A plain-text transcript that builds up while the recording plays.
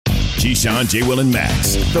Keyshawn, J. Will, and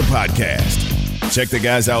Max, the podcast. Check the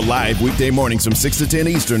guys out live weekday mornings from 6 to 10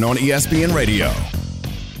 Eastern on ESPN Radio.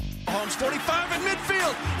 Mahomes 45 in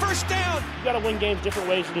midfield. First down. You got to win games different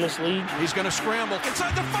ways in this league. He's going to scramble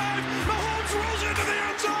inside the 5. Mahomes rolls into the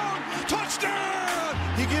end zone.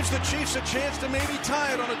 Touchdown. He gives the Chiefs a chance to maybe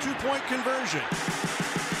tie it on a 2-point conversion.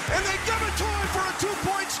 And they give it to him for a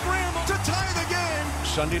 2-point scramble to tie the game.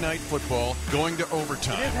 Sunday Night Football going to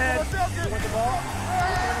overtime. Win the ball.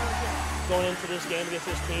 Going into this game against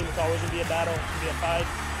this team, it's always going to be a battle. It's going to be a fight.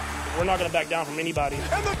 We're not going to back down from anybody.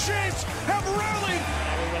 And the Chiefs have rallied.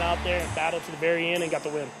 And we went out there and battled to the very end and got the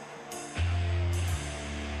win.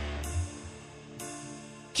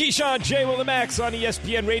 Keyshawn, J. Will, and Max on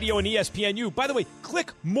ESPN Radio and ESPNU. By the way,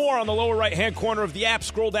 click more on the lower right-hand corner of the app.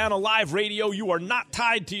 Scroll down to live radio. You are not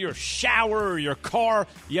tied to your shower or your car.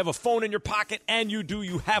 You have a phone in your pocket, and you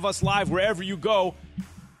have us live wherever you go.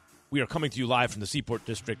 We are coming to you live from the Seaport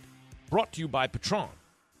District, brought to you by Patron.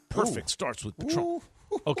 Perfect starts with Patron.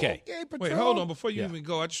 Okay. Wait, hold on. Before you even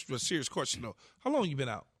go, I just a serious question, though. How long you been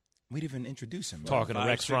out? We didn't even introduce him. Talking to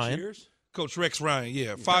Rex Ryan. Years? Coach Rex Ryan,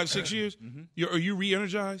 yeah. 5-6 years? Mm-hmm. Are you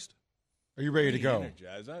re-energized? Are you ready to go?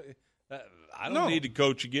 I don't need to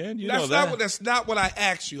coach again. You that's know that. That's not what I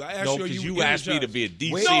asked you. I asked you, are you asked me to be a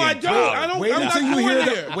DC. No, I don't.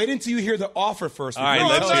 Wait until you hear the offer first. All right,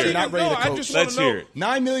 let's hear it. Not ready to coach. Let's hear it.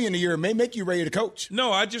 $9 million a year may make you ready to coach.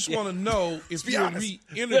 No, I just want to know if you're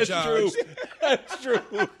re-energized. That's true.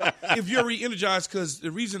 If you're re-energized, because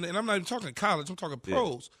the reason, and I'm not even talking college, I'm talking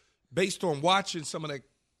pros, based on watching some of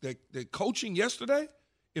the coaching yesterday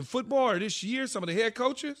in football or this year, some of the head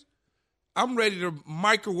coaches, I'm ready to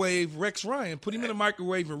microwave Rex Ryan, put him in the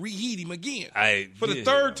microwave and reheat him again. For the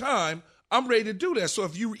third time, I'm ready to do that. So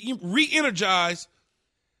if you re-energize,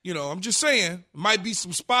 I'm just saying, might be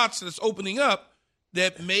some spots that's opening up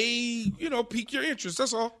that may, pique your interest.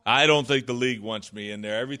 That's all. I don't think the league wants me in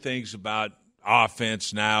there. Everything's about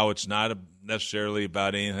offense now. It's not necessarily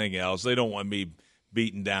about anything else. They don't want me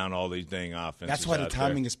beating down all these dang offenses. That's why the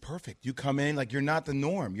timing is perfect. You come in like you're not the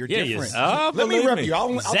norm. You're different. Let me rep you.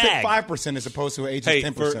 I'll take 5% as opposed to Age's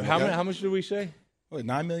 10%. How much did we say?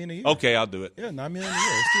 $9 million a year. Okay, I'll do it. Yeah, $9 million a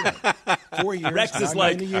year. Let's do that. 4 years. Rex is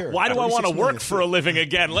like, why do I want to work for a living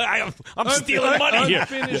again? I'm stealing money here.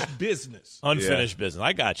 Unfinished business. Unfinished business.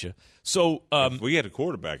 I got you. So if we had a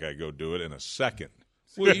quarterback, I'd go do it in a second.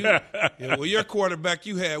 Well, your quarterback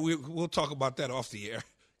you had, we'll talk about that off the air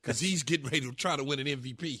because he's getting ready to try to win an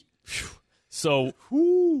MVP. So,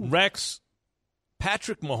 Rex,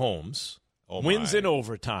 Patrick Mahomes wins in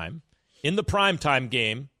overtime in the primetime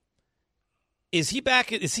game. Is he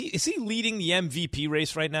back? Is he leading the MVP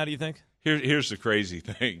race right now, do you think? Here's the crazy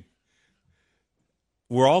thing.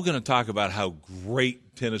 We're all going to talk about how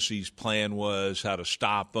great Tennessee's plan was, how to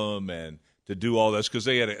stop them and to do all this because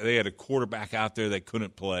they had a quarterback out there that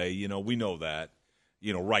couldn't play. We know that.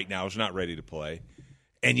 Right now is not ready to play.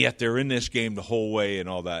 And yet they're in this game the whole way and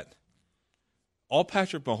all that. All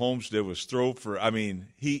Patrick Mahomes did was throw for,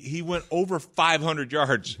 he went over 500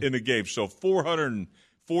 yards in the game. So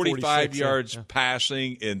 445 yards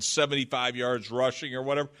passing and 75 yards rushing or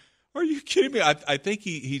whatever. Are you kidding me? I think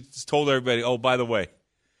he told everybody, oh, by the way,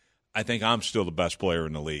 I think I'm still the best player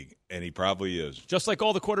in the league. And he probably is. Just like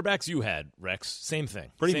all the quarterbacks you had, Rex. Same thing.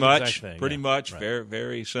 Pretty much. Pretty much. Right. Very,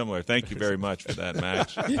 very similar. Thank you very much for that,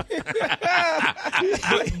 Max.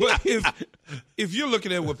 but if you're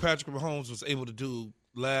looking at what Patrick Mahomes was able to do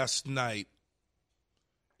last night,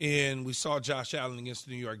 and we saw Josh Allen against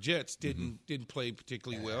the New York Jets, didn't play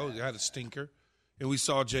particularly well. He had a stinker. And we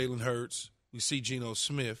saw Jalen Hurts. We see Geno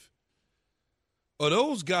Smith. Are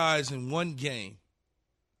those guys in one game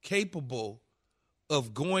capable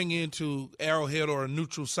of going into Arrowhead or a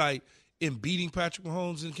neutral site and beating Patrick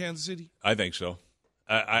Mahomes in Kansas City? I think so.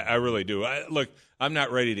 I really do. Look, I'm not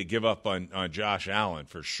ready to give up on Josh Allen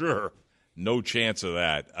for sure. No chance of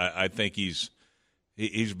that. I think he's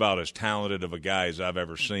about as talented of a guy as I've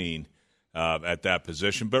ever seen at that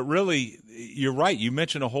position. But really, you're right. You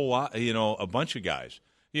mentioned a whole lot, a bunch of guys.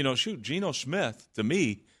 Geno Smith, to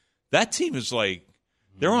me, that team is like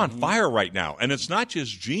they're on fire right now. And it's not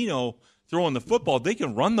just Geno throwing the football, they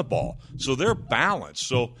can run the ball. So they're balanced.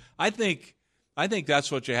 So I think that's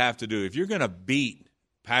what you have to do. If you're going to beat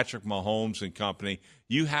Patrick Mahomes and company,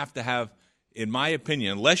 you have to have, in my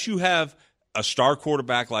opinion, unless you have a star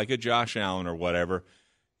quarterback like a Josh Allen or whatever,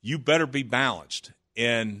 you better be balanced.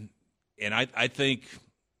 And I think,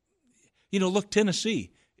 look,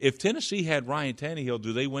 Tennessee. If Tennessee had Ryan Tannehill,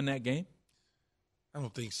 do they win that game? I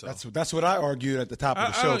don't think so. That's what I argued at the top of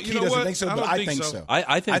the show. Key doesn't think so, but I think so.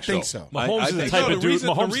 I think so. Mahomes is the type of dude.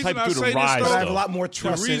 Mahomes is the type of dude to rise. But I have a lot more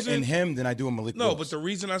trust in him than I do in Malik Willis. No, but the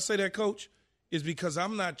reason I say that, Coach, is because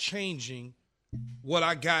I'm not changing what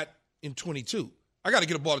I got in 22. I got to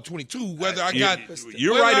get a ball at 22. Whether I got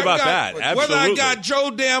you're right about that. Absolutely. Whether I got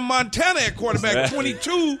Joe damn Montana at quarterback,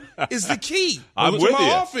 22 is the key I'm to with my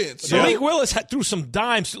you. offense. Malik Willis threw some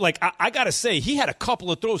dimes. Like I got to say, he had a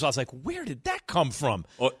couple of throws. I was like, where did that come from?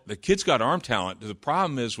 Well, the kid's got arm talent. The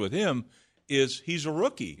problem is with him is he's a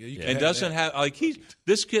rookie and doesn't have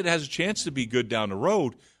this kid has a chance to be good down the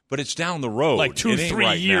road, but it's down the road. Like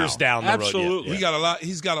 2-3 years down the road. Absolutely.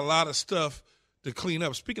 He's got a lot of stuff to clean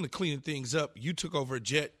up. Speaking of cleaning things up, you took over a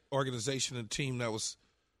Jet organization and team that was,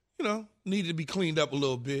 needed to be cleaned up a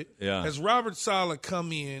little bit. Yeah. Has Robert Saleh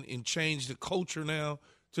come in and changed the culture now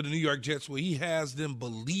to the New York Jets where he has them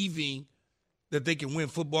believing that they can win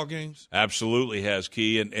football games? Absolutely has,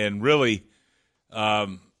 Key. And really,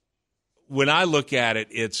 when I look at it,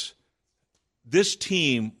 it's this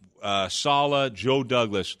team, Saleh, Joe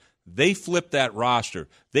Douglas, they flipped that roster.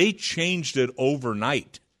 They changed it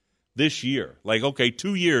overnight this year.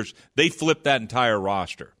 2 years, they flipped that entire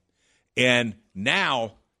roster. And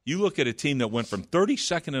now you look at a team that went from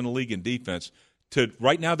 32nd in the league in defense to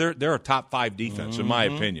right now they're a top 5 defense, in my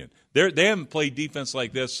opinion. They haven't played defense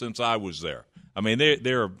like this since I was there. I mean,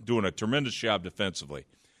 they're doing a tremendous job defensively.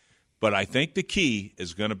 But I think the key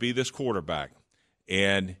is going to be this quarterback.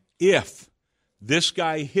 And if this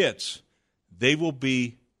guy hits, they will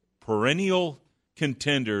be perennial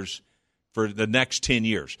contenders for the next 10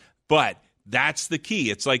 years. But that's the key.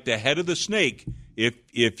 It's like the head of the snake.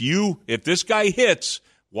 If this guy hits,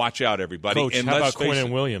 watch out, everybody. Coach, and how let's about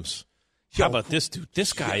Quinnen Williams? How about this dude?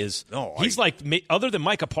 This guy he's other than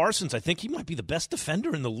Micah Parsons, I think he might be the best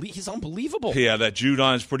defender in the league. He's unbelievable. Yeah, that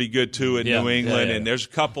Judon's pretty good, too, in New England, and there's a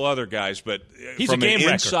couple other guys. But he's from a game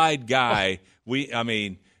an inside guy,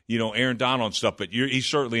 Aaron Donald and stuff, but he's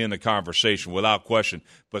certainly in the conversation without question.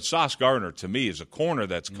 But Sauce Gardner, to me, is a corner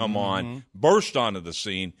that's come on, burst onto the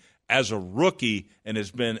scene as a rookie, and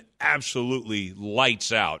has been absolutely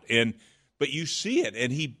lights out. But you see it,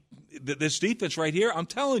 and this defense right here, I'm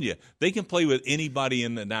telling you, they can play with anybody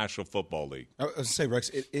in the National Football League. I was going to say, Rex,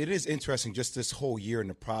 it is interesting just this whole year and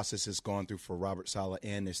the process has gone through for Robert Saleh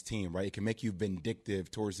and his team, right? It can make you vindictive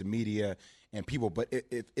towards the media and people, but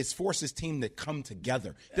it's forced his team to come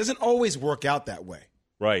together. It doesn't always work out that way.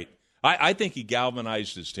 Right. I think he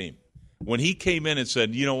galvanized his team. When he came in and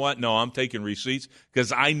said, you know what, no, I'm taking receipts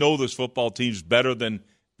because I know this football team's better than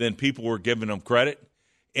people were giving them credit.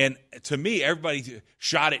 And to me, everybody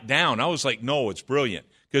shot it down. I was like, no, it's brilliant.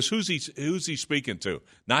 Because who's he speaking to?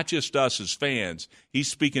 Not just us as fans. He's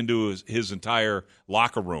speaking to his entire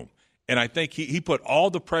locker room. And I think he put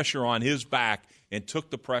all the pressure on his back and took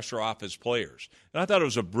the pressure off his players. And I thought it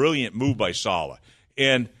was a brilliant move by Saleh.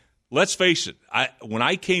 And let's face it, when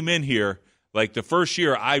I came in here, like the first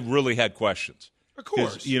year, I really had questions. Of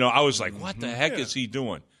course. I was like, what the heck is he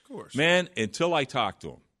doing? Of course. Man, until I talked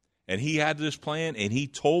to him. And he had this plan, and he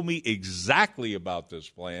told me exactly about this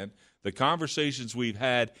plan, the conversations we've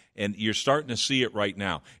had, and you're starting to see it right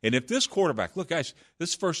now. And if this quarterback, look, guys,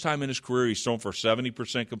 this is the first time in his career he's thrown for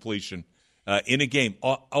 70% completion in a game.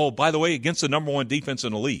 Oh, by the way, against the number 1 defense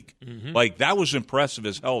in the league. Mm-hmm. Like, that was impressive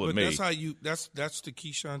as hell to me. That's the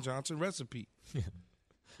Keyshawn Johnson recipe.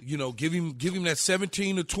 Give him that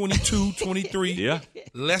 17 to 22, 23, yeah.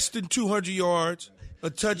 less than 200 yards, a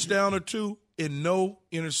touchdown or two, and no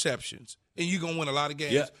interceptions. And you're going to win a lot of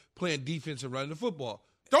games playing defense and running the football.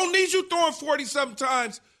 Don't need you throwing 40-something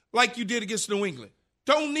times like you did against New England.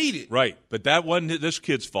 Don't need it. Right, but that wasn't this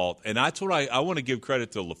kid's fault. And that's what I want to give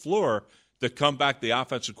credit to LaFleur to come back the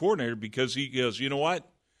offensive coordinator because he goes, you know what?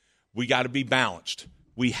 We got to be balanced.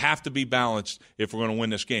 We have to be balanced if we're going to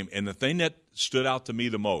win this game. And the thing that stood out to me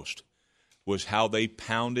the most was how they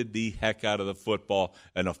pounded the heck out of the football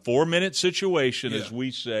in a 4-minute situation, as we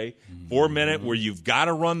say, 4-minute where you've got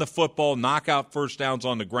to run the football, knock out first downs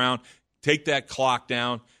on the ground, take that clock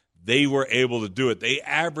down. They were able to do it. They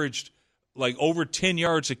averaged like over 10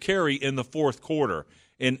 yards a carry in the fourth quarter.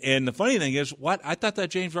 And the funny thing is, I thought that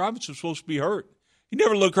James Robinson was supposed to be hurt. He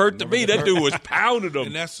never looked hurt to me. That dude was pounding him.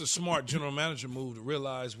 And that's the smart general manager move to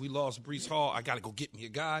realize we lost Breece Hall. I got to go get me a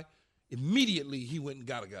guy. Immediately, he went and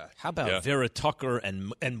got a guy. How about Vera Tucker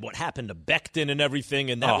and what happened to Becton and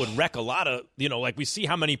everything, and that would wreck a lot of, like we see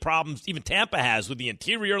how many problems even Tampa has with the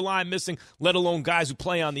interior line missing, let alone guys who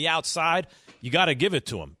play on the outside. You got to give it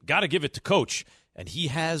to him. Got to give it to Coach. And he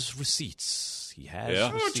has receipts. He has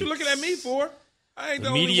receipts. What you looking at me for? I ain't The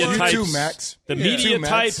the media only one. types. You too, Max. The You media too,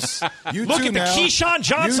 Max. types. You Look too at the now. Keyshawn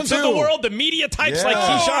Johnsons You of the too. world. The media types Yeah. like Oh,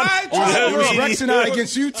 Keyshawn. I was Yeah. Rexing out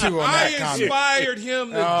against you two on I that comment. inspired him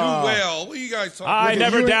to do well. What are you guys talking I about?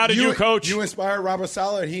 never doubted you, Coach. You inspired Robert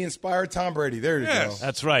Saleh, and he inspired Tom Brady. There you Yes. go.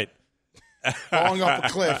 That's right. Falling off a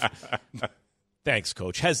cliff. Thanks,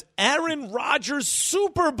 Coach. Has Aaron Rodgers'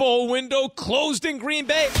 Super Bowl window closed in Green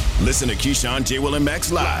Bay? Listen to Keyshawn, J. Will, and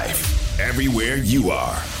Max live everywhere you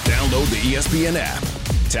are. Download the ESPN app.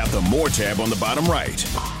 Tap the More tab on the bottom right.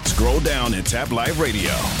 Scroll down and tap Live Radio.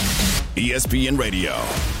 ESPN Radio,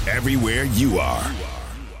 everywhere you are.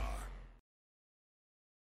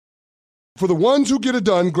 For the ones who get it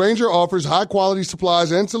done, Grainger offers high-quality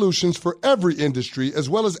supplies and solutions for every industry, as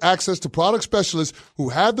well as access to product specialists who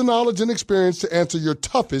have the knowledge and experience to answer your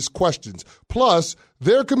toughest questions. Plus,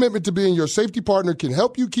 their commitment to being your safety partner can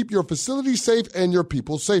help you keep your facility safe and your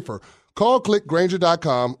people safer. Call, click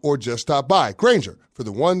Grainger.com, or just stop by. Grainger, for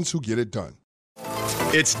the ones who get it done.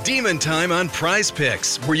 It's Demon Time on Prize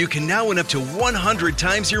Picks, where you can now win up to 100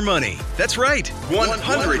 times your money. That's right,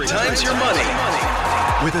 100 times your money.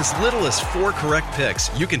 With as little as 4 correct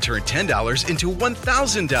picks, you can turn $10 into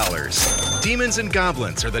 $1,000. Demons and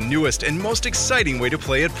Goblins are the newest and most exciting way to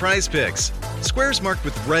play at Prize Picks. Squares marked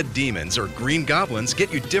with red demons or green goblins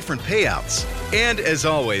get you different payouts. And as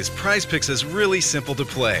always, Prize Picks is really simple to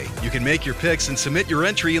play. You can make your picks and submit your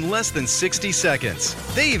entry in less than 60 seconds.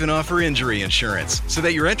 They even offer injury insurance, so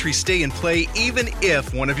that your entries stay in play even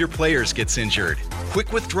if one of your players gets injured.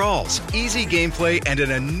 Quick withdrawals, easy gameplay, and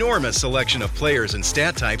an enormous selection of players and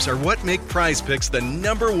stat types are what make Prize Picks the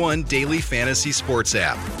 #1 daily fantasy sports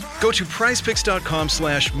app. Go to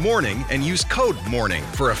prizepicks.com/morning and use code MORNING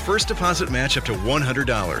for a first deposit match up to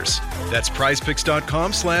 $100. That's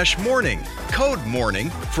prizepicks.com/morning. Code MORNING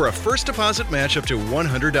for a first deposit match up to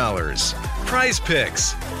 $100. Prize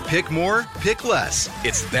Picks. Pick more, pick less.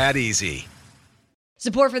 It's that easy.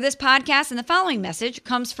 Support for this podcast and the following message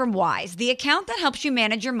comes from Wise, the account that helps you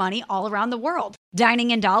manage your money all around the world. Dining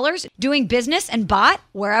in dollars, doing business and bot,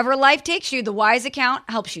 wherever life takes you, the Wise account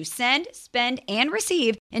helps you send, spend, and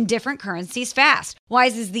receive in different currencies fast.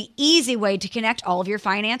 Wise is the easy way to connect all of your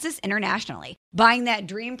finances internationally. Buying that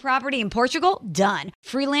dream property in Portugal? Done.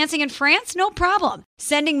 Freelancing in France? No problem.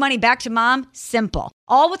 Sending money back to mom? Simple.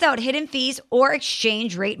 All without hidden fees or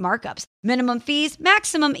exchange rate markups. Minimum fees,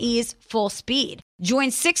 maximum ease, full speed.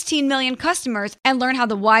 Join 16 million customers and learn how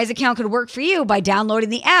the Wise account could work for you by downloading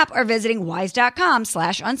the app or visiting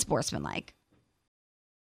wise.com/unsportsmanlike.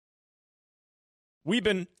 We've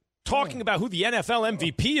been talking about who the NFL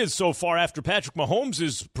MVP is so far after Patrick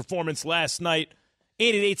Mahomes' performance last night.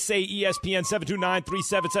 888-SAY-ESPN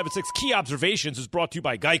 729-3776. Key Observations is brought to you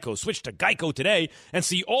by Geico. Switch to Geico today and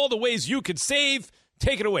see all the ways you could save.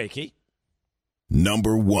 Take it away, Key.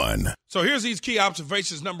 Number 1. So here's these key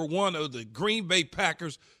observations. Number 1 of the Green Bay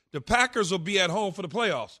Packers. The Packers will be at home for the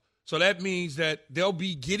playoffs. So that means that they'll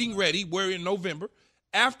be getting ready. We're in November.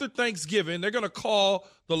 After Thanksgiving, they're going to call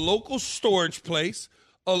the local storage place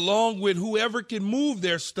along with whoever can move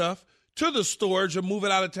their stuff to the storage or move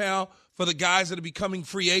it out of town for the guys that are becoming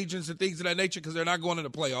free agents and things of that nature because they're not going to the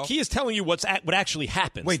playoffs. He is telling you what actually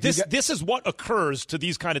happens. Wait, this is what occurs to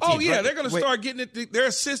these kind of teams. Oh, yeah, right? they're going to start getting it. Their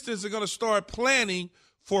assistants are going to start planning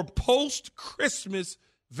for post-Christmas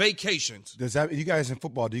vacations. Does that you guys in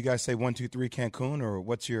football? Do you guys say 1, 2, 3 Cancun, or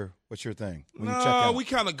what's your thing? When you check No, out? we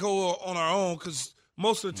kind of go on our own because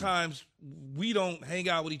most of the times we don't hang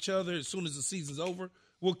out with each other. As soon as the season's over,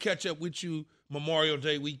 we'll catch up with you Memorial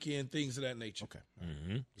Day weekend, things of that nature. Okay,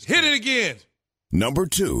 Hit it again. Number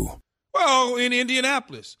 2. Well, in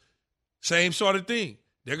Indianapolis, same sort of thing.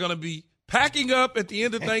 They're going to be packing up at the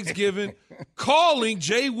end of Thanksgiving, calling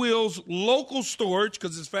Jay Will's local storage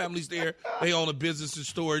because his family's there. They own a business in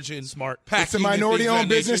storage and Smart. packing. it's a and things of minority-owned that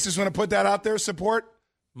business. nature. Just want to put that out there. Support.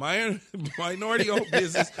 Minority-owned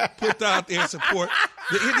business put out their support.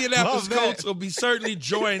 The Indianapolis Colts will be certainly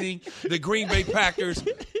joining the Green Bay Packers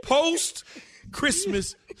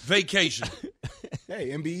post-Christmas vacation. Hey,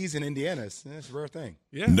 MBE's in Indiana. It's a rare thing.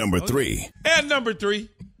 Yeah. Number 3. And number 3,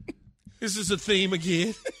 this is a theme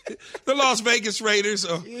again. The Las Vegas Raiders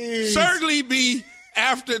will certainly be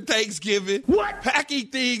after Thanksgiving, packing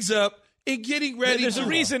things up and getting ready. There's a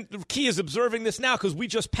reason Key is observing this now because we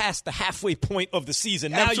just passed the halfway point of the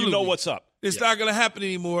season. Now Absolutely. you know what's up. It's not going to happen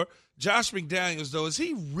anymore. Josh McDaniels, though, is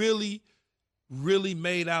he really, really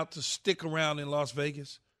made out to stick around in Las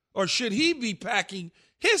Vegas? Or should he be packing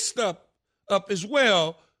his stuff up as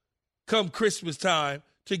well come Christmas time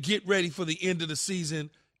to get ready for the end of the season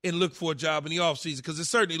and look for a job in the offseason? Because it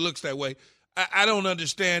certainly looks that way. I don't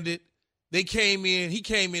understand it. He came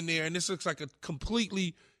in there, and this looks like a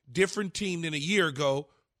completely different team than a year ago.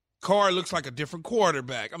 Carr looks like a different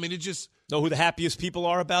quarterback. I mean, it just – Know who the happiest people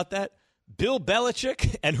are about that? Bill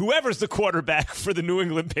Belichick and whoever's the quarterback for the New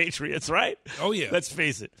England Patriots, right? Oh, yeah. Let's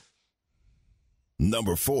face it.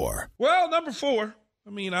 Number 4. Well, number 4. I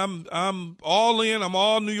mean, I'm all in. I'm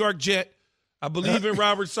all New York Jet. I believe in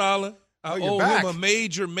Robert Saleh. I owe him a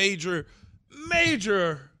major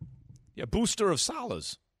booster of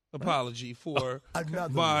Saleh's apology for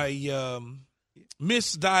my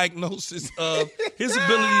misdiagnosis of his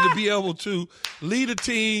ability to be able to lead a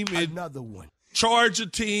team and charge a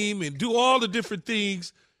team and do all the different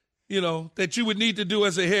things, that you would need to do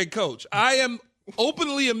as a head coach. I am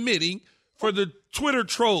openly admitting for the Twitter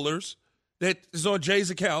trollers that is on Jay's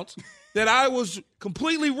account that I was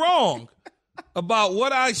completely wrong about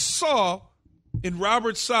what I saw in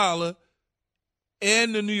Robert Saleh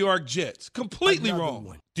and the New York Jets. Completely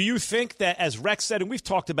wrong. Do you think that, as Rex said, and we've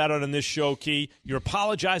talked about it on this show, Key, you're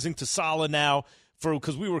apologizing to Saleh now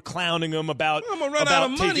because we were clowning him about I'm going to run out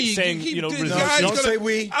of money. Don't say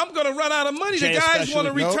we. I'm going to run out of money. Jay, the guys want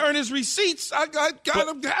to return his receipts. I got to have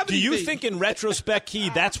anything. Do you think in retrospect,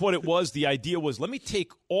 Key, that's what it was? The idea was, let me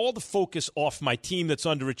take all the focus off my team that's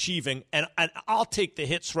underachieving, and I'll take the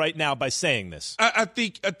hits right now by saying this. I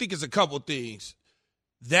think it's a couple things.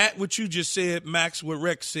 That what you just said, Max, what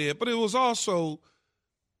Rex said, but it was also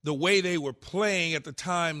the way they were playing at the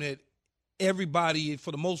time that everybody,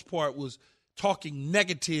 for the most part, was talking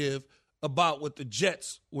negative about what the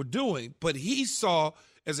Jets were doing. But he saw,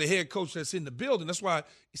 as a head coach that's in the building, that's why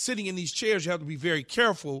sitting in these chairs, you have to be very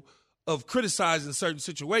careful of criticizing certain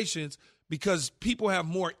situations because people have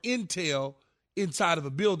more intel inside of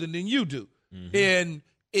a building than you do. Mm-hmm. And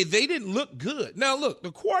they didn't look good. Now, look,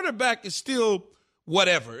 the quarterback is still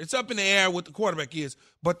whatever. It's up in the air what the quarterback is.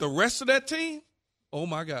 But the rest of that team, oh,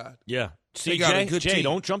 my God. Yeah. See, Jay,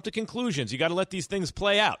 don't jump to conclusions. You got to let these things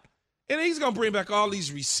play out. And he's going to bring back all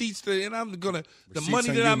these receipts, and I'm going to – the money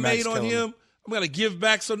that I made on him, I'm going to give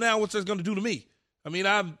back. So now what's that going to do to me? I mean,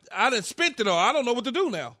 I done spent it all. I don't know what to do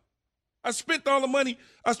now. I spent all the money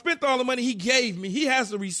he gave me. He has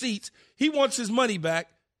the receipts. He wants his money back.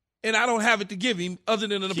 And I don't have it to give him other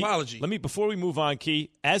than an apology. Before we move on,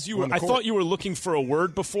 Key, I thought you were looking for a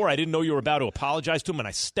word before. I didn't know you were about to apologize to him, and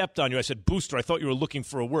I stepped on you. I said, Booster, I thought you were looking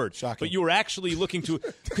for a word. Shocking. But you were actually looking to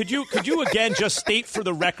 – could you again just state for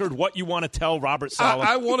the record what you want to tell Robert Saleh?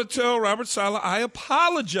 I want to tell Robert Saleh I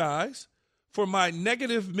apologize for my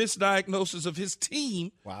negative misdiagnosis of his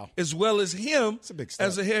team as well as him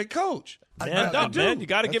as a head coach. Man. You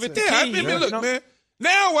got to give it to Key. Look, man.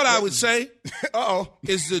 Now what I would say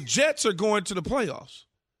is the Jets are going to the playoffs.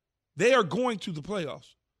 They are going to the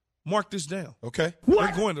playoffs. Mark this down. Okay.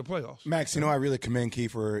 They're going to the playoffs. Max, I really commend Key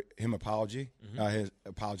for him apologizing.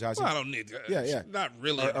 Well, I don't need that. Yeah. Not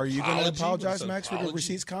really. Are you going to apologize, Max, for the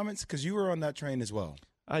receipts comments? Because you were on that train as well.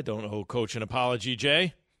 I don't owe Coach an apology,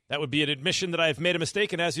 Jay. That would be an admission that I have made a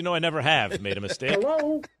mistake, and as you know, I never have made a mistake.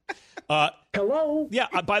 Hello? Yeah,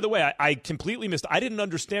 by the way, I completely missed. I didn't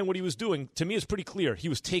understand what he was doing. To me, it's pretty clear. He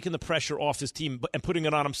was taking the pressure off his team and putting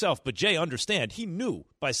it on himself. But Jay, understand, he knew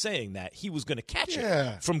by saying that he was going to catch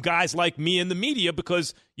it from guys like me in the media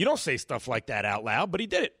because you don't say stuff like that out loud, but he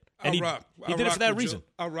did it. And he did it for that reason.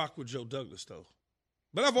 I rock with Joe Douglas, though.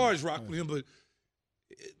 But I've always rocked with him. But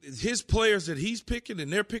his players that he's picking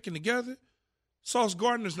and they're picking together, Sauce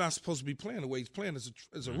Gardner's not supposed to be playing the way he's playing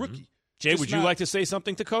as a rookie. Jay, would you like to say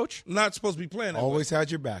something to Coach? Not supposed to be playing that way. Always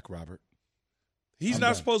had your back, Robert. He's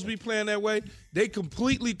not supposed to be playing that way. They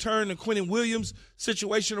completely turned the Quentin Williams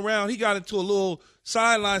situation around. He got into a little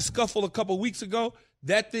sideline scuffle a couple weeks ago.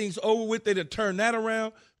 That thing's over with. They done turned that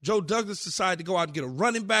around. Joe Douglas decided to go out and get a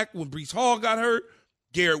running back when Breece Hall got hurt.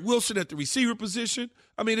 Garrett Wilson at the receiver position.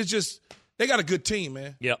 I mean, it's just they got a good team,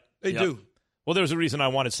 man. Yep. They do. Well, there's a reason I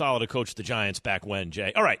wanted Saleh to coach the Giants back when,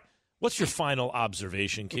 Jay. All right. What's your final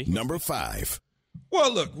observation, Key? Number 5.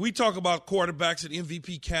 Well, look, we talk about quarterbacks and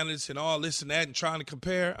MVP candidates and all this and that and trying to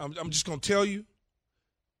compare. I'm just going to tell you,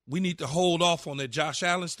 we need to hold off on that Josh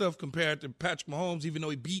Allen stuff compared to Patrick Mahomes, even though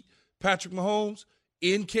he beat Patrick Mahomes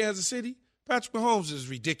in Kansas City. Patrick Mahomes is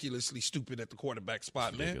ridiculously stupid at the quarterback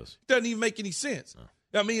spot, man. It doesn't even make any sense.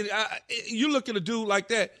 No. I mean, you look at a dude like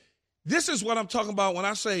that. This is what I'm talking about when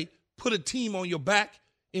I say put a team on your back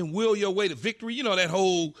and will your way to victory. You know, that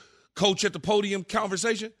whole coach at the podium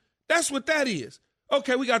conversation. That's what that is.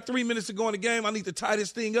 Okay, we got 3 minutes to go in the game. I need to tie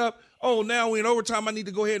this thing up. Oh, now we're in overtime. I need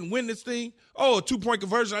to go ahead and win this thing. Oh, a 2-point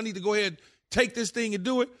conversion. I need to go ahead and take this thing and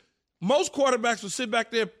do it. Most quarterbacks will sit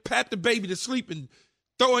back there, pat the baby to sleep and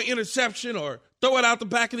throw an interception or throw it out the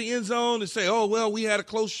back of the end zone and say, oh, well, we had a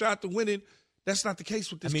close shot to win it. That's not the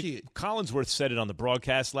case with this kid. Collinsworth said it on the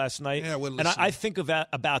broadcast last night. Yeah, and I think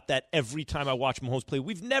about that every time I watch Mahomes play.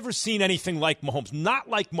 We've never seen anything like Mahomes. Not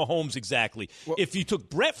like Mahomes exactly. Well, if you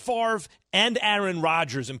took Brett Favre and Aaron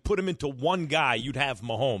Rodgers and put them into one guy, you'd have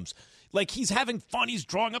Mahomes. Like, he's having fun. He's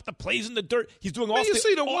drawing up the plays in the dirt. He's doing all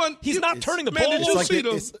the – he's not turning the ball over. I was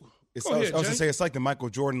going to say, it's like the Michael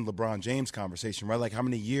Jordan, LeBron James conversation, right? Like, how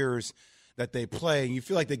many years – that they play, and you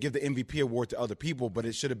feel like they give the MVP award to other people, but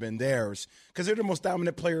it should have been theirs because they're the most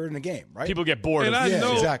dominant player in the game, right? People get bored. And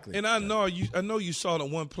exactly. And I know you saw the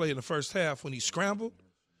one play in the first half when he scrambled,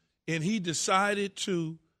 and he decided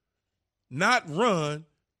to not run,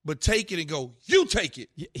 but take it and go, you take it.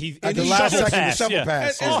 At the last second, the shovel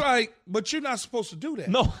pass. It's like, but you're not supposed to do that.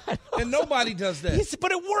 No. And nobody does that.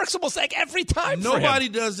 But it works almost like every time Nobody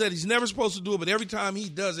does that. He's never supposed to do it, but every time he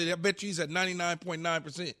does it, I bet you he's at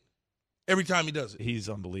 99.9%. Every time he does it. He's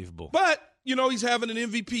unbelievable. But, he's having an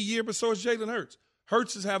MVP year, but so is Jalen Hurts.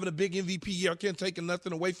 Hurts is having a big MVP year. I can't take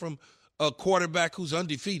nothing away from a quarterback who's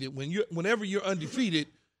undefeated. Whenever you're undefeated,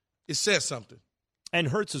 it says something. And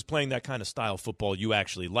Hurts is playing that kind of style of football you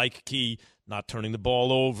actually like, Key, not turning the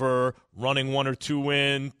ball over, running one or two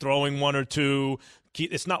in, throwing one or two.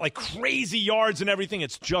 It's not like crazy yards and everything.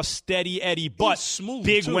 It's just steady Eddie, but smooth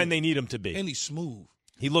big too. when they need him to be. And he's smooth.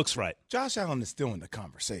 He looks right. Josh Allen is still in the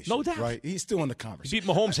conversation. No doubt. Right? He's still in the conversation. He beat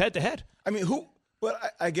Mahomes head-to-head. I mean, but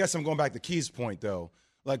I guess I'm going back to Key's point, though.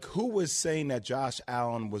 Like, who was saying that Josh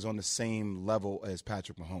Allen was on the same level as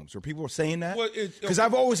Patrick Mahomes? Were people saying that? Because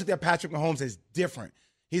I've always looked at Patrick Mahomes as different.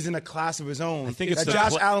 He's in a class of his own. I think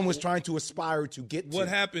Josh Allen was trying to aspire to get to. What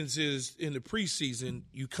happens is, in the preseason,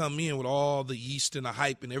 you come in with all the yeast and the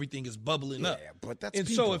hype and everything is bubbling up. Yeah, but that's and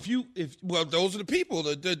people. So those are the people,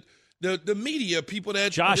 the media people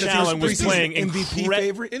that Josh Allen was playing MVP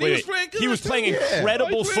favorite, and he was playing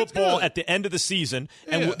incredible football at the end of the season.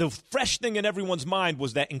 And the fresh thing in everyone's mind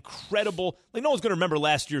was that incredible. Like, no one's going to remember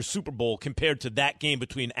last year's Super Bowl compared to that game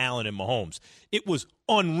between Allen and Mahomes. It was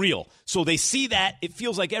unreal. So they see that. It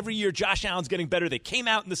feels like every year Josh Allen's getting better. They came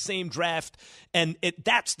out in the same draft, and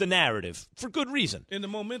that's the narrative for good reason. And the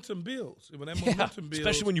momentum builds. When that momentum builds,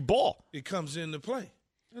 especially when you ball, it comes into play.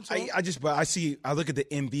 I look at the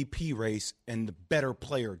MVP race and the better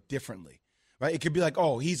player differently, right? It could be like,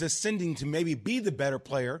 oh, he's ascending to maybe be the better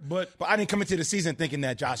player, but I didn't come into the season thinking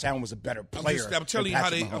that Josh Allen was a better player. I'm telling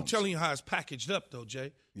you how it's packaged up, though,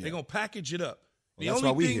 Jay. Yeah. They're gonna package it up. Well, the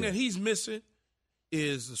only thing that he's missing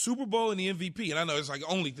is the Super Bowl and the MVP, and I know it's like the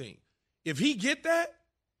only thing. If he get that,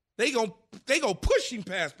 they go push him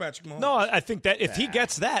past Patrick Mahomes. No, I think that if he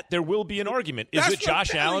gets that, there will be an argument. Is it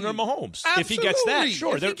Josh Allen or Mahomes? Absolutely. If he gets that,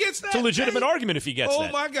 sure. It's a legitimate argument if he gets that.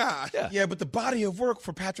 Oh, my God. Yeah, but the body of work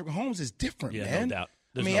for Patrick Mahomes is different, man. No doubt.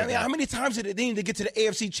 I mean, how many times did they need to get to the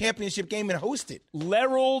AFC Championship game and host it?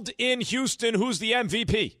 Lerold in Houston, who's the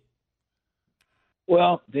MVP?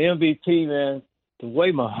 Well, the MVP, man, the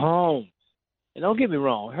way Mahomes, and don't get me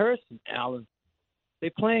wrong, Hurts and Allen,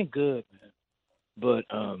 they playing good, man. But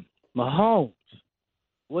Mahomes,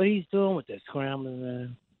 what he's doing with that scrambling,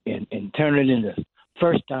 man, and turning it into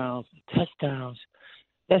first downs and touchdowns,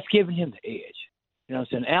 that's giving him the edge. You know what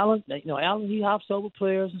I'm saying? Allen, he hops over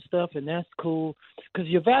players and stuff, and that's cool because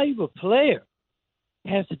your valuable player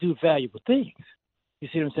has to do valuable things. You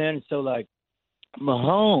see what I'm saying? And so, like,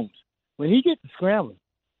 Mahomes, when he gets the scrambling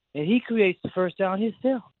and he creates the first down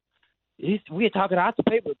himself, we're talking out the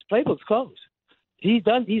playbook. The playbook's closed. He's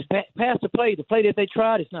passed the play that they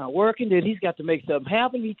tried, it's not working. Then he's got to make something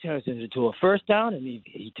happen. He turns it into a first down, and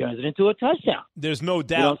he turns it into a touchdown. There's no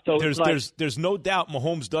doubt. There's no doubt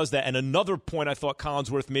Mahomes does that. And another point I thought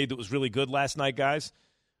Collinsworth made that was really good last night, guys.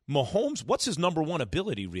 Mahomes, what's his number one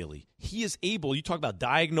ability, really? He is able, you talk about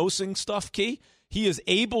diagnosing stuff, Key. He is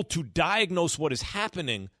able to diagnose what is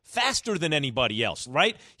happening faster than anybody else,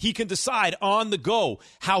 right? He can decide on the go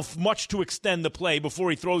how much to extend the play before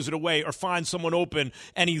he throws it away or finds someone open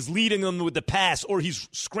and he's leading them with the pass or he's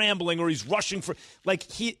scrambling or he's rushing for – like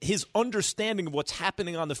his understanding of what's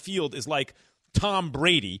happening on the field is like Tom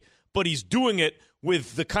Brady, but he's doing it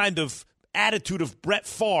with the kind of attitude of Brett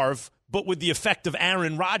Favre but with the effect of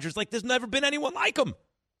Aaron Rodgers. Like there's never been anyone like him.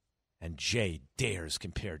 And Jay dares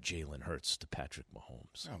compare Jalen Hurts to Patrick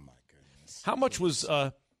Mahomes. Oh, my goodness. How much was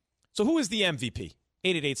so who is the MVP?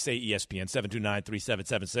 888-SAY-ESPN,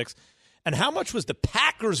 729-3776. And how much was the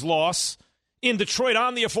Packers' loss In Detroit,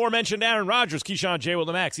 on the aforementioned Aaron Rodgers, Keyshawn J. Will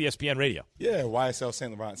the Max, ESPN Radio. Yeah, YSL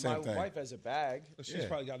St. Laurent, same thing. My wife has a bag. She's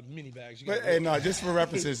probably got mini bags. But hey, no, just for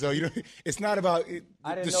references though, it's not about the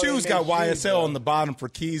know shoes they got made shoes, YSL though. on the bottom for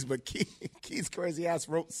Keys, but Keys crazy ass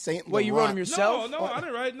wrote St. Laurent. Wait, you wrote them yourself? No, I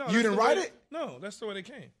didn't write. No, You didn't write it? No, that's the way they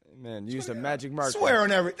came. Man, you used a magic marker. Swear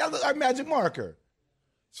on every our magic marker.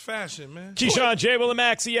 It's fashion, man. Keyshawn J. Will the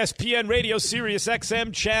Max, ESPN Radio, Sirius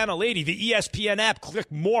XM Channel 80, the ESPN app. Click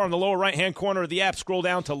more on the lower right-hand corner of the app. Scroll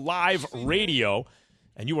down to Live Radio,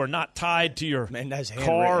 and you are not tied to your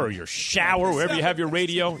car or your shower, wherever you have your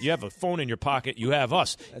radio. You have a phone in your pocket. You have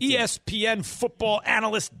us. ESPN football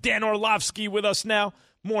analyst Dan Orlovsky with us now.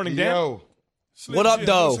 Morning, Dan. Yo. What up,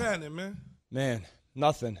 though? What's happening, man? Man,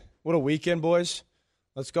 nothing. What a weekend, boys.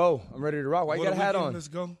 Let's go. I'm ready to rock. Why you got a hat on? Let's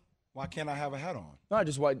go. Why can't I have a hat on? No,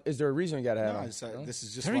 is there a reason you got a hat on? This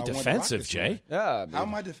is just Very why I wanted to rock defensive, this Jay. morning. Yeah. How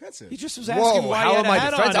am I defensive? He just was asking why how you had am a I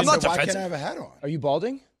hat defensive? on. I'm not Why defensive. can't I have a hat on? Are you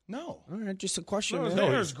balding? No. All right, just a question, No, his man.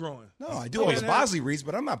 hair is growing. No, I do all his Bosley reads,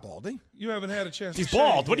 but I'm not balding. You haven't had a chance He's to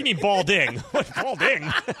bald. shave What do you yet. mean balding?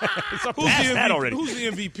 Balding? It's up Who's past the that MVP, already. Who's the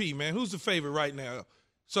MVP, man? Who's the favorite right now?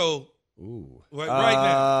 So, right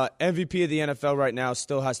now. MVP of the NFL right now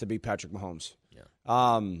still has to be Patrick Mahomes.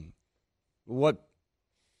 Yeah. What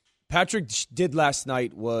Patrick did last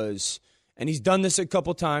night was, and he's done this a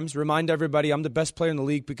couple times, remind everybody I'm the best player in the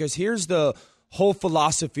league, because here's the whole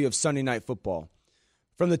philosophy of Sunday Night Football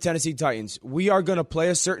from the Tennessee Titans. We are going to play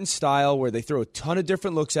a certain style where they throw a ton of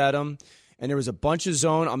different looks at them, and there was a bunch of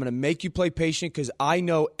zone. I'm going to make you play patient because I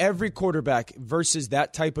know every quarterback versus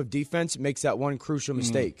that type of defense makes that one crucial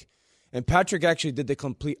mistake. And Patrick actually did the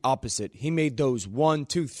complete opposite. He made those 1,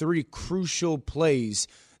 2, 3 crucial plays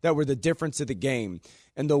that were the difference of the game.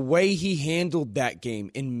 And the way he handled that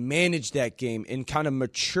game and managed that game and kind of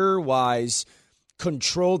mature-wise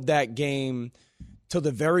controlled that game till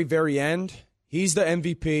the very, very end, he's the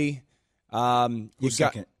MVP. Who's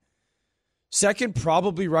second? Second,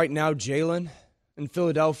 probably right now, Jalen in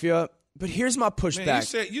Philadelphia. But here's my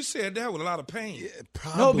pushback. Man, you said that with a lot of pain.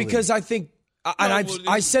 No, because I think,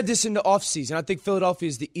 I said this in the offseason, I think Philadelphia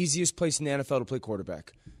is the easiest place in the NFL to play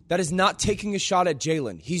quarterback. That is not taking a shot at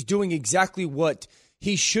Jalen. He's doing exactly what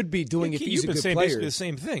he should be doing if he's a good player. Basically the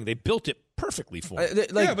same thing. They built it perfectly for him.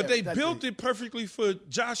 But they built it perfectly for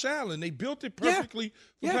Josh Allen. They built it perfectly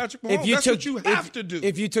for Patrick Mahomes. That's what you have to do.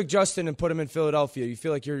 If you took Justin and put him in Philadelphia, you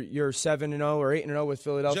feel like you're 7-0 or 8-0 with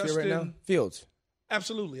Philadelphia right now? Fields.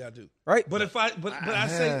 Absolutely, I do. Right? But if I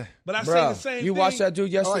say the same thing. You watched that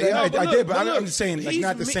dude yesterday? Oh, yeah, I did, but look, I'm just saying, like,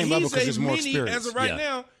 not the same level because there's more experience. As of right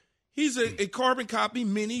now, he's a carbon copy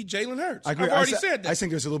mini Jalen Hurts. I agree. I've already said that. I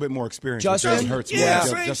think there's a little bit more experience Justin? with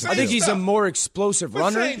Jalen Hurts. I think he's a more explosive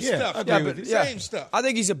runner. Same stuff. Same stuff. I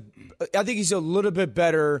think he's a little bit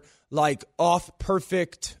better, like off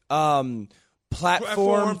perfect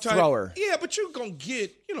platform type thrower. Yeah, but you're gonna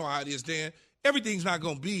get, you know how it is, Dan. Everything's not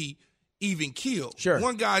gonna be even killed. Sure.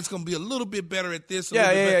 One guy's gonna be a little bit better at this.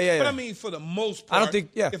 Yeah. But I mean, for the most part, I don't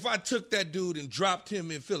think. Yeah. If I took that dude and dropped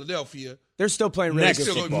him in Philadelphia, they're still playing really good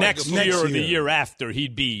football. Next year or the year after,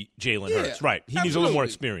 he'd be Jalen Hurts. Right. He needs a little more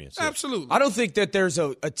experience. Absolutely. I don't think that there's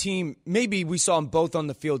a team, maybe we saw them both on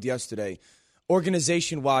the field yesterday,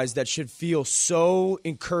 organization-wise, that should feel so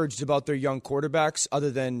encouraged about their young quarterbacks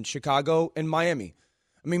other than Chicago and Miami.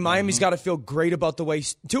 I mean, Miami's got to feel great about the way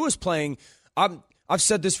Tua's playing. I've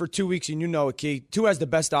said this for 2 weeks, and you know it, Key. Tua has the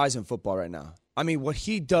best eyes in football right now. I mean, what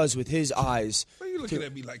he does with his eyes. Why are you looking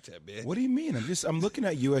at me like that, man? What do you mean? I'm looking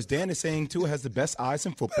at you as Dan is saying Tua has the best eyes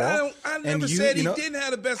in football. I never said he didn't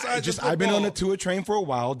have the best eyes in football. I've been on the Tua train for a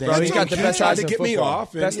while. Dan, Bro, he got the best eyes in to get me football.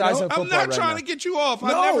 off. Best eyes in football. I'm not right trying now. to get you off.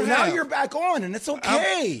 I No, never now have. you're back on, and it's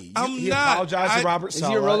okay. I'm you not. apologize to Robert Is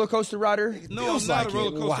Saleh. he a roller coaster rider? No, I'm not a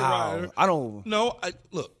roller coaster rider. I don't. No,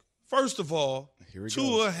 look. First of all, Here he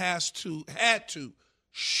Tua had to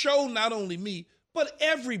show not only me but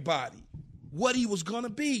everybody what he was gonna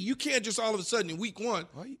be. You can't just all of a sudden in week one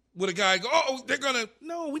with a guy go, they're gonna.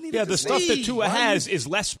 No, we need. Yeah, to the stuff that see. Tua has is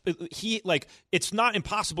less. It's not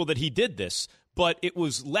impossible that he did this, but it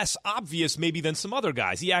was less obvious maybe than some other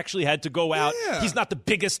guys. He actually had to go out. Yeah. He's not the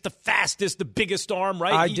biggest, the fastest, the biggest arm,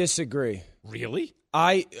 right? I disagree. Really?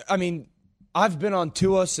 I mean, I've been on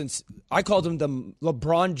Tua since I called him the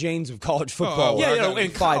LeBron James of college football.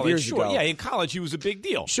 in 5 college, years sure. ago. Yeah, in college he was a big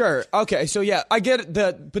deal. Sure. Okay. So yeah, I get it.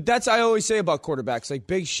 But that's I always say about quarterbacks, like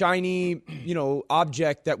big shiny,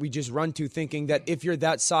 object that we just run to, thinking that if you're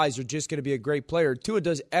that size, you're just going to be a great player. Tua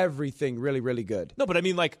does everything really, really good. No, but I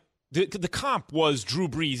mean, like, the comp was Drew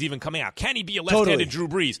Brees even coming out. Can he be a left-handed Drew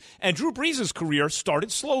Brees? And Drew Brees' career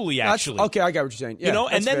started slowly, actually. Okay, I got what you're saying. Yeah,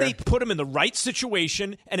 and then fair. they put him in the right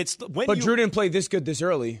situation, and it's when. But Drew didn't play this good this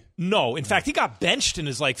early. No, in fact, he got benched in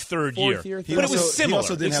his third year. But it was similar. He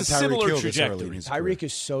also didn't have a similar Tyreek Hill trajectory. Tyreek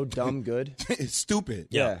is so dumb good. It's stupid.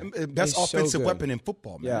 Yeah. Best He's offensive so weapon in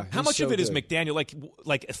football, man. Yeah. How much of it is McDaniel,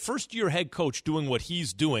 like a first-year head coach doing what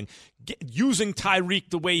he's doing, using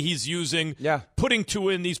Tyreek the way he's using, putting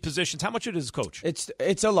Tua in these positions? How much of it is coach?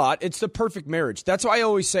 It's a lot. It's the perfect marriage. That's why I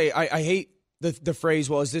always say I hate the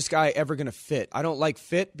phrase, well, is this guy ever going to fit? I don't like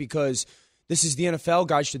fit because this is the NFL.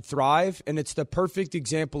 Guys should thrive, and it's the perfect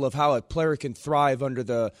example of how a player can thrive under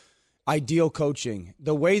the ideal coaching.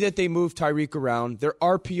 The way that they move Tyreek around, their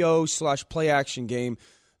RPO/play-action game,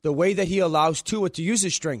 the way that he allows Tua to use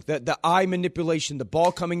his strength, the eye manipulation, the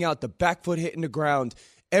ball coming out, the back foot hitting the ground,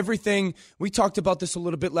 everything. We talked about this a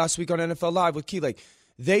little bit last week on NFL Live with Key.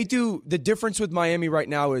 They do, the difference with Miami right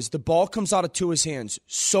now is the ball comes out of Tua's hands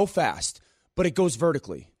so fast, but it goes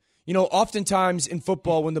vertically. Oftentimes in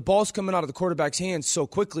football, when the ball's coming out of the quarterback's hands so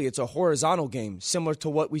quickly, it's a horizontal game, similar to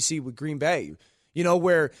what we see with Green Bay,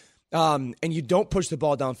 where and you don't push the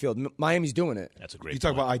ball downfield. Miami's doing it. That's a great point. You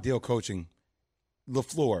talk about ideal coaching.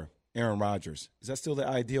 LaFleur, Aaron Rodgers. Is that still the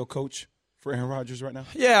ideal coach for Aaron Rodgers right now?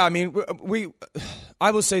 Yeah, I mean,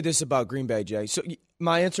 I will say this about Green Bay, Jay. So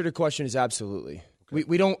my answer to the question is absolutely. Okay.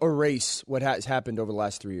 We don't erase what has happened over the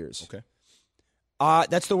last 3 years. Okay.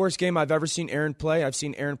 That's the worst game I've ever seen Aaron play. I've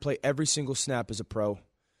seen Aaron play every single snap as a pro.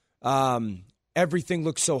 Everything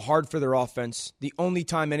looks so hard for their offense. The only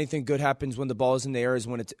time anything good happens when the ball is in the air is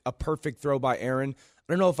when it's a perfect throw by Aaron.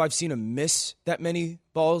 I don't know if I've seen him miss that many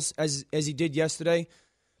balls as he did yesterday.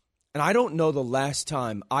 And I don't know the last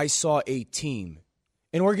time I saw a team,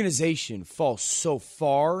 an organization, fall so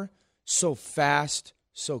far, so fast,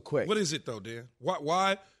 so quick. What is it, though, Dan?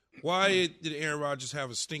 Why did Aaron Rodgers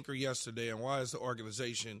have a stinker yesterday, and why is the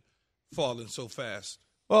organization falling so fast?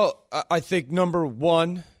 Well, I think, number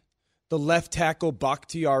one, the left tackle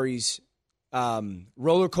Bakhtiari's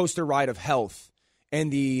roller coaster ride of health.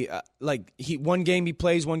 And one game he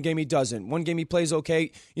plays, one game he doesn't. One game he plays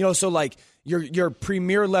okay. So your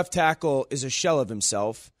premier left tackle is a shell of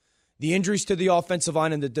himself. The injuries to the offensive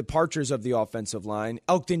line and the departures of the offensive line.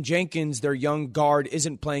 Elgton Jenkins, their young guard,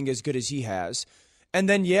 isn't playing as good as he has. And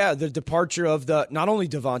then, the departure of not only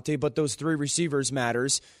Devontae, but those three receivers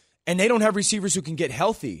matters. And they don't have receivers who can get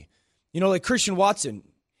healthy. Like Christian Watson,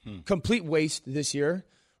 complete waste this year.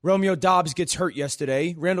 Romeo Doubs gets hurt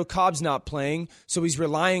yesterday. Randall Cobb's not playing, so he's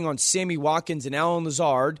relying on Sammy Watkins and Allen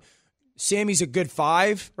Lazard. Sammy's a good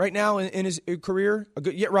 5 right now in his career.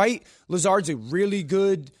 Right? Lazard's a really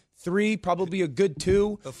good 3, probably a good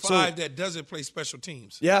 2. A 5 that doesn't play special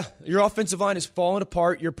teams. Yeah, your offensive line is falling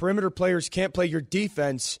apart. Your perimeter players can't play. Your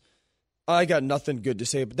defense, I got nothing good to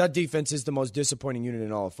say, but that defense is the most disappointing unit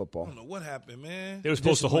in all of football. I don't know what happened, man. They were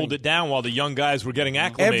supposed to hold it down while the young guys were getting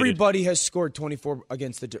acclimated. Everybody has scored 24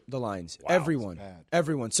 against the Lions. Wow,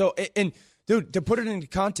 everyone. So, and dude, to put it into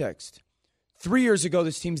context, 3 years ago,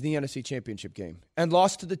 this team's in the NFC Championship game and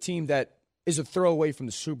lost to the team that is a throwaway from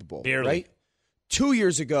the Super Bowl. Barely. Right? 2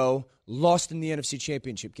 years ago, lost in the NFC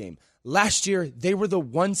Championship game. Last year, they were the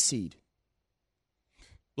 1 seed.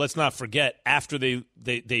 Let's not forget, after they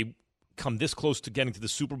come this close to getting to the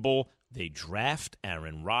Super Bowl, they draft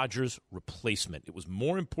Aaron Rodgers' replacement. It was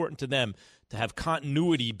more important to them to have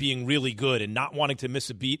continuity being really good and not wanting to miss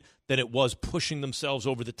a beat than it was pushing themselves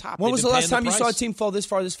over the top. When was the last time you saw a team fall this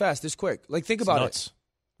far, this fast, this quick? Think about it.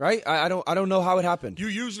 Right? I don't know how it happened. You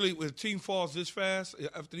usually, when a team falls this fast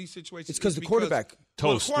after these situations, it's because the quarterback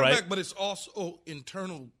toast, right? But it's also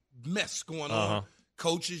internal mess going on.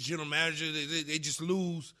 Coaches, general manager, they just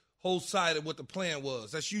lose whole side of what the plan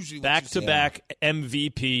was. That's usually what back-to-back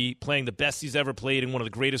MVP, playing the best he's ever played in one of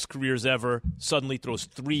the greatest careers ever, suddenly throws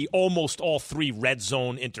almost all 3 red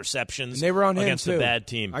zone interceptions and they were on against him too. a bad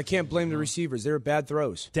team. I can't blame the receivers. They were bad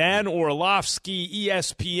throws. Dan Orlovsky,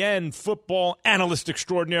 ESPN football analyst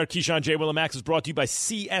extraordinaire. Keyshawn J. Willimax is brought to you by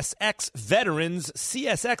CSX Veterans.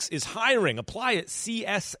 CSX is hiring. Apply at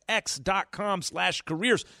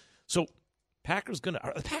csx.com/careers. So, are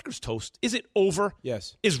the Packers toast? Is it over?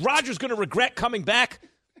 Yes. Is Rodgers going to regret coming back?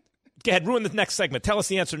 Go ahead, ruin the next segment. Tell us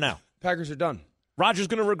the answer now. Packers are done. Rodgers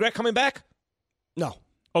going to regret coming back? No.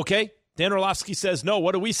 Okay. Dan Orlovsky says no.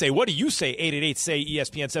 What do we say? What do you say?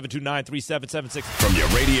 888-SAY-ESPN 729-3776. From your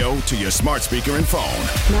radio to your smart speaker and phone.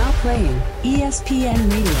 Now playing ESPN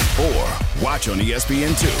Radio. Or watch on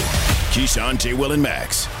ESPN2. Keyshawn, J. Will, and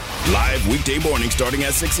Max. Live weekday morning starting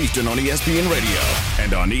at 6 Eastern on ESPN Radio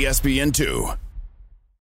and on ESPN2.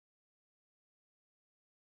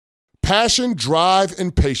 passion, drive,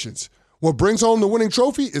 and patience. What brings home the winning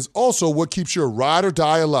trophy is also what keeps your ride or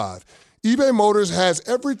die alive. eBay Motors has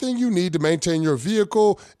everything you need to maintain your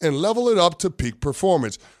vehicle and level it up to peak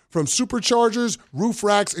performance. From superchargers, roof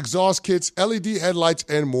racks, exhaust kits, LED headlights,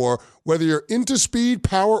 and more, whether you're into speed,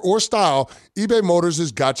 power, or style, eBay Motors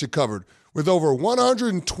has got you covered. With over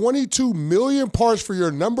 122 million parts for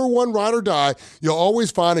your number one ride or die, you'll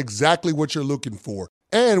always find exactly what you're looking for.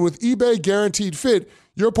 And with eBay Guaranteed Fit,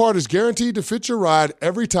 your part is guaranteed to fit your ride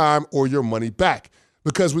every time or your money back.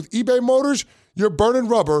 Because with eBay Motors, you're burning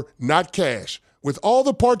rubber, not cash. With all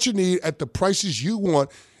the parts you need at the prices you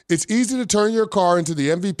want, it's easy to turn your car into the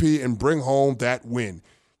MVP and bring home that win.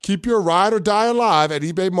 Keep your ride or die alive at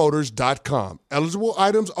ebaymotors.com. Eligible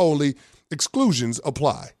items only. Exclusions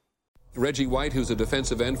apply. Reggie White, who's a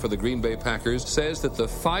defensive end for the Green Bay Packers, says that the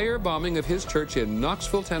firebombing of his church in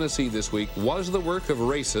Knoxville, Tennessee this week was the work of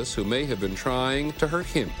racists who may have been trying to hurt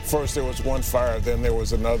him. First there was one fire, then there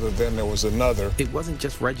was another, then there was another. It wasn't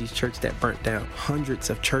just Reggie's church that burnt down. Hundreds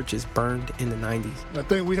of churches burned in the 90s. I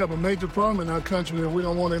think we have a major problem in our country that we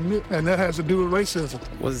don't want to admit, and that has to do with racism.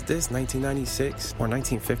 Was this 1996 or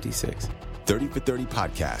 1956? 30 for 30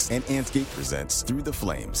 podcast and Anscape presents Through the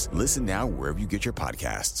Flames. Listen now wherever you get your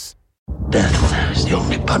podcasts. Death is the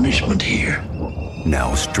only punishment here.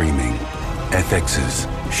 Now streaming, FX's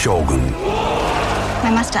Shogun.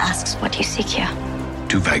 My master asks what you seek here.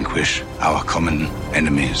 To vanquish our common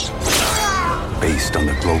enemies. Based on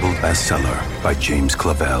the global bestseller by James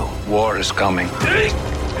Clavell. War is coming. The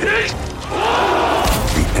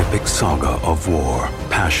epic saga of war,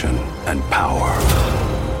 passion, and power.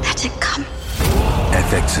 Let it come.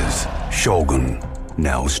 FX's Shogun.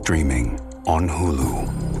 Now streaming on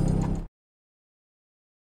Hulu.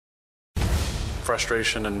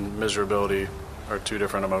 Frustration and miserability are two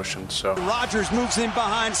different emotions. So Rodgers moves in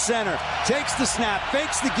behind center, takes the snap,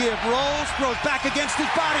 fakes the give, rolls, throws back against his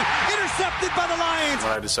body, intercepted by the Lions.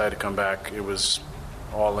 when I decided to come back, it was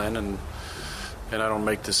all in, and I don't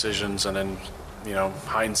make decisions and then,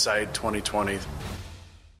 hindsight 2020.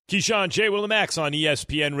 Keyshawn, J. Will and Max on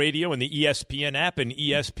ESPN Radio and the ESPN app and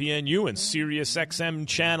ESPNU and Sirius XM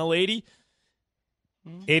Channel 80.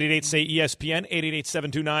 888-SAY-ESPN,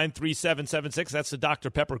 888-729-3776. That's the Dr.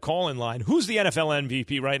 Pepper call-in line. Who's the NFL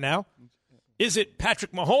MVP right now? Is it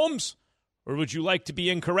Patrick Mahomes, or would you like to be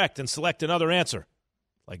incorrect and select another answer?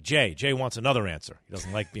 Like Jay. Jay wants another answer. He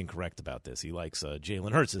doesn't like being correct about this. He likes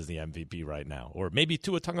Jalen Hurts as the MVP right now, or maybe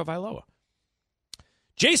Tua Tagovailoa.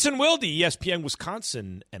 Jason Wilde, ESPN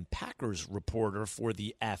Wisconsin and Packers reporter for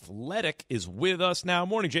The Athletic, is with us now.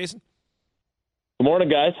 Morning, Jason. Good morning,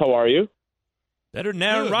 guys. How are you? Better than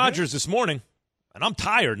Aaron Rodgers this morning. And I'm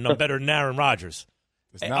tired, and I'm better than Aaron Rodgers.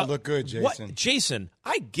 Does not look good, Jason. What? Jason,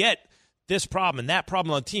 I get this problem and that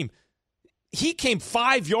problem on the team. He came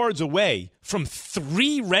 5 yards away from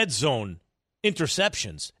 3 red zone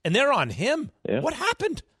interceptions, and they're on him. Yeah. What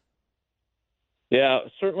happened? Yeah,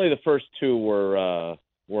 certainly the first two were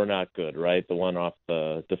not good, right? The one off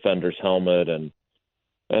the defender's helmet and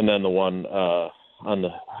then the one on the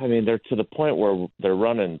 – I mean, they're to the point where they're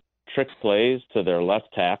running – trick plays to their left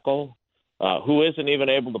tackle, who isn't even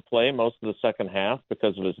able to play most of the second half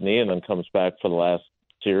because of his knee and then comes back for the last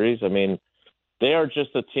series. I mean, they are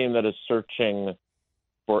just a team that is searching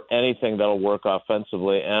for anything that'll work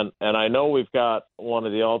offensively. And I know we've got one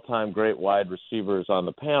of the all-time great wide receivers on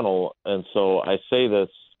the panel, and so I say this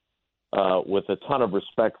with a ton of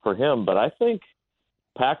respect for him, but I think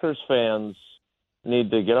Packers fans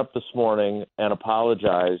need to get up this morning and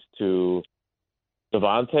apologize to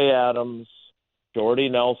Devontae Adams, Jordy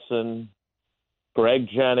Nelson, Greg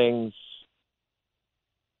Jennings,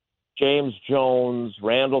 James Jones,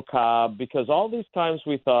 Randall Cobb, because all these times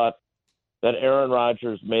we thought that Aaron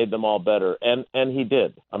Rodgers made them all better, and he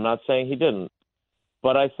did. I'm not saying he didn't,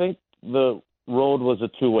 but I think the road was a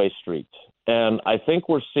two-way street. And I think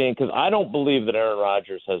we're seeing, because I don't believe that Aaron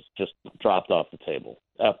Rodgers has just dropped off the table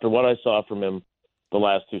after what I saw from him the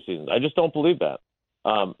last 2 seasons. I just don't believe that.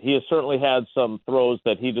 He has certainly had some throws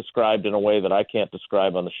that he described in a way that I can't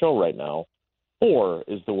describe on the show right now. Poor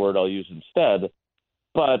is the word I'll use instead.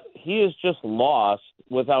 But he is just lost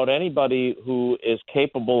without anybody who is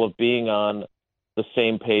capable of being on the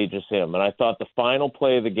same page as him. And I thought the final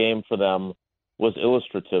play of the game for them was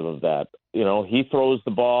illustrative of that. He throws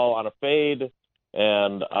the ball on a fade,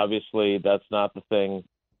 and obviously that's not the thing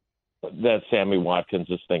that Sammy Watkins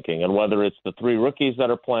is thinking. And whether it's the 3 rookies that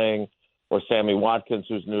are playing or Sammy Watkins,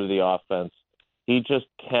 who's new to the offense, he just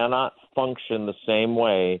cannot function the same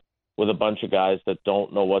way with a bunch of guys that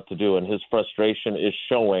don't know what to do. And his frustration is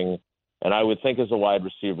showing, and I would think as a wide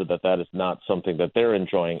receiver that is not something that they're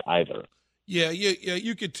enjoying either. Yeah,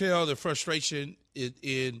 you could tell the frustration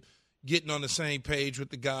in getting on the same page with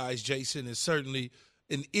the guys, Jason, is certainly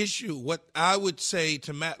an issue. What I would say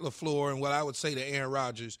to Matt LaFleur and what I would say to Aaron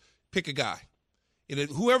Rodgers, pick a guy. And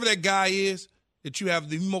whoever that guy is that you have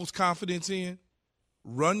the most confidence in,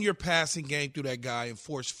 run your passing game through that guy and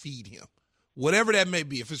force feed him. Whatever that may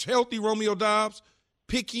be. If it's healthy Romeo Doubs,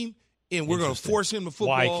 pick him, and we're going to force him to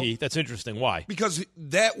football. Why, Keith? That's interesting. Why? Because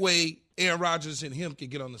that way Aaron Rodgers and him can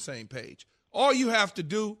get on the same page. All you have to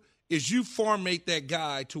do is you formate that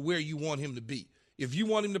guy to where you want him to be. If you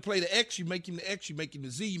want him to play the X, you make him the X. You make him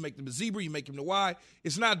the Z. You make him the zebra. You make him the Y.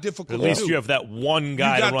 It's not difficult to do. At least you have that one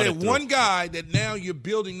guy to run it through. You got that one guy that now you're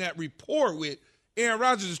building that rapport with. Aaron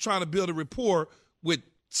Rodgers is trying to build a rapport with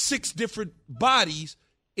 6 different bodies,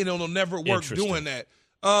 and it'll never work doing that.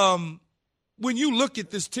 When you look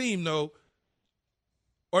at this team, though,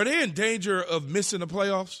 are they in danger of missing the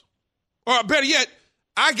playoffs? Or better yet,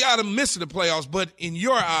 I got them missing the playoffs, but in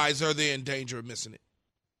your eyes, are they in danger of missing it?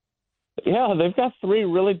 Yeah, they've got 3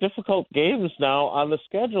 really difficult games now on the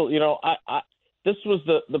schedule. You know, this was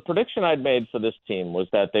the prediction I'd made for this team was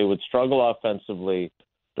that they would struggle offensively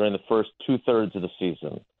during the first 2/3 of the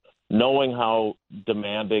season, knowing how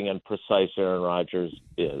demanding and precise Aaron Rodgers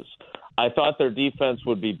is. I thought their defense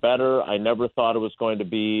would be better. I never thought it was going to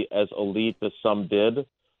be as elite as some did.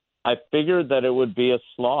 I figured that it would be a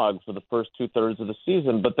slog for the first 2/3 of the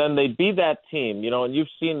season, but then they'd be that team, you know, and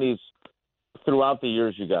you've seen these throughout the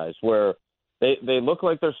years, you guys, where they look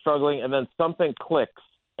like they're struggling and then something clicks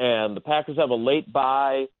and the Packers have a late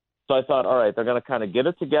bye. So I thought, all right, they're going to kind of get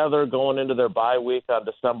it together going into their bye week on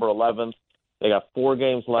December 11th. They got 4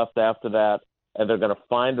 games left after that, and they're going to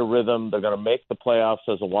find a rhythm. They're going to make the playoffs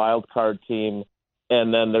as a wild card team,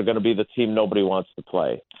 and then they're going to be the team nobody wants to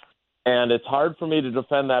play. And it's hard for me to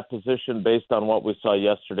defend that position based on what we saw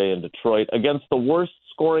yesterday in Detroit against the worst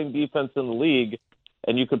scoring defense in the league,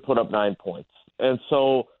 and you could put up 9 points. And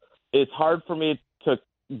so it's hard for me to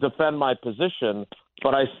defend my position,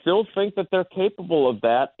 but I still think that they're capable of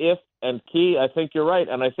that if, and Key, I think you're right,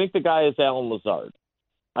 and I think the guy is Allen Lazard.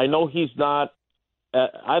 I know he's not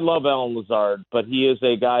I love Allen Lazard, but he is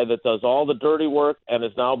a guy that does all the dirty work and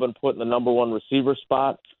has now been put in the number 1 receiver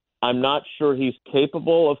spot. I'm not sure he's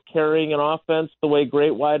capable of carrying an offense the way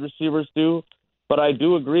great wide receivers do, but I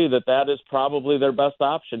do agree that that is probably their best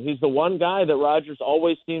option. He's the one guy that Rodgers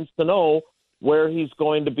always seems to know where he's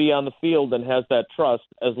going to be on the field and has that trust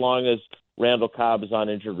as long as Randall Cobb is on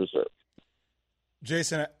injured reserve.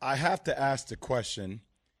 Jason, I have to ask the question,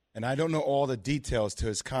 and I don't know all the details to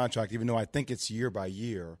his contract, even though I think it's year by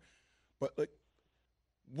year, but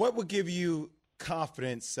what would give you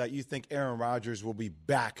confidence that you think Aaron Rodgers will be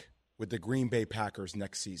back with the Green Bay Packers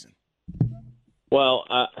next season? Well,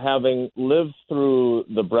 having lived through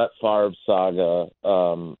the Brett Favre saga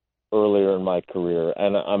earlier in my career,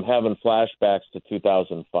 and I'm having flashbacks to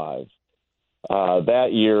 2005. That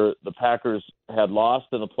year, the Packers had lost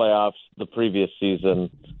in the playoffs the previous season.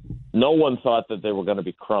 No one thought that they were going to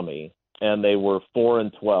be crummy, and they were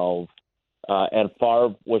 4-12. And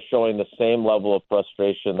Favre was showing the same level of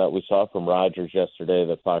frustration that we saw from Rodgers yesterday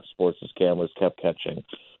that Fox Sports' cameras kept catching.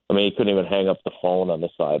 I mean, he couldn't even hang up the phone on the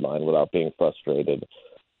sideline without being frustrated.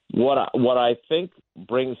 What I think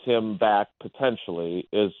brings him back potentially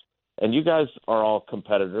is, and you guys are all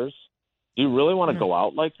competitors, do you really want to go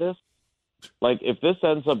out like this? Like, if this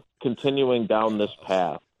ends up continuing down this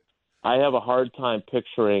path, I have a hard time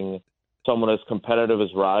picturing someone as competitive as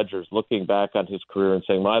Rodgers looking back on his career and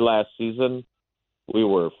saying, my last season, we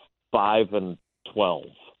were 5-12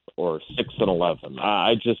 or 6-11.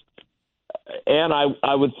 I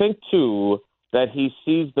would think, too, that he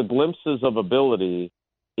sees the glimpses of ability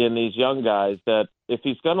in these young guys that if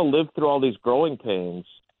he's going to live through all these growing pains,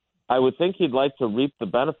 I would think he'd like to reap the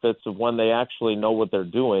benefits of when they actually know what they're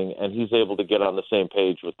doing and he's able to get on the same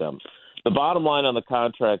page with them. The bottom line on the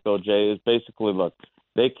contract, though, Jay, is basically, look,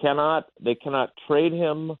 they cannot trade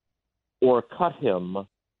him or cut him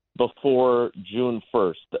before June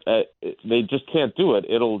 1st. They just can't do it.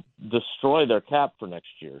 It'll destroy their cap for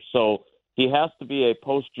next year. So he has to be a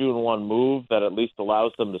post-June 1 move that at least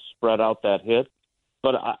allows them to spread out that hit.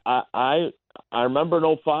 But I remember in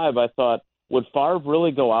 2005, I thought, would Favre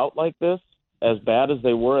really go out like this, as bad as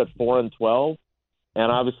they were at 4-12?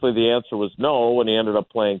 And obviously the answer was no, and he ended up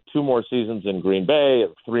playing 2 more seasons in Green Bay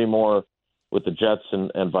and 3 more with the Jets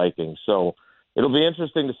and Vikings. So it'll be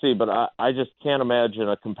interesting to see, but I just can't imagine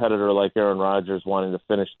a competitor like Aaron Rodgers wanting to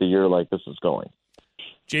finish the year like this is going.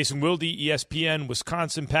 Jason Wilde, ESPN,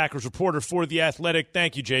 Wisconsin Packers reporter for The Athletic.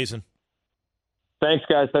 Thank you, Jason. Thanks,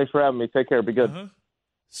 guys. Thanks for having me. Take care. Be good.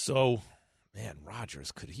 So, man,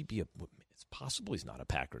 Rodgers, could he be it's possible he's not a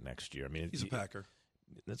Packer next year. I mean, he's a Packer.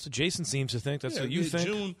 That's what Jason seems to think. That's what you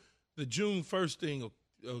think. The June 1st thing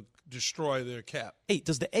will destroy their cap. Hey,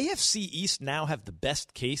 does the AFC East now have the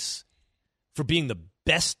best case for being the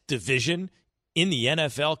best division in the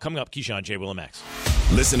NFL? Coming up, Keyshawn, J. Will, and Max.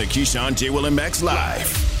 Listen to Keyshawn, J. Will, and Max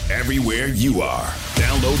live everywhere you are.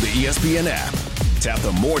 Download the ESPN app. Tap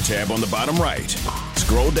the More tab on the bottom right.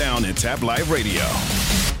 Scroll down and tap Live Radio.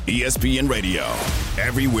 ESPN Radio,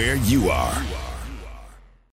 everywhere you are.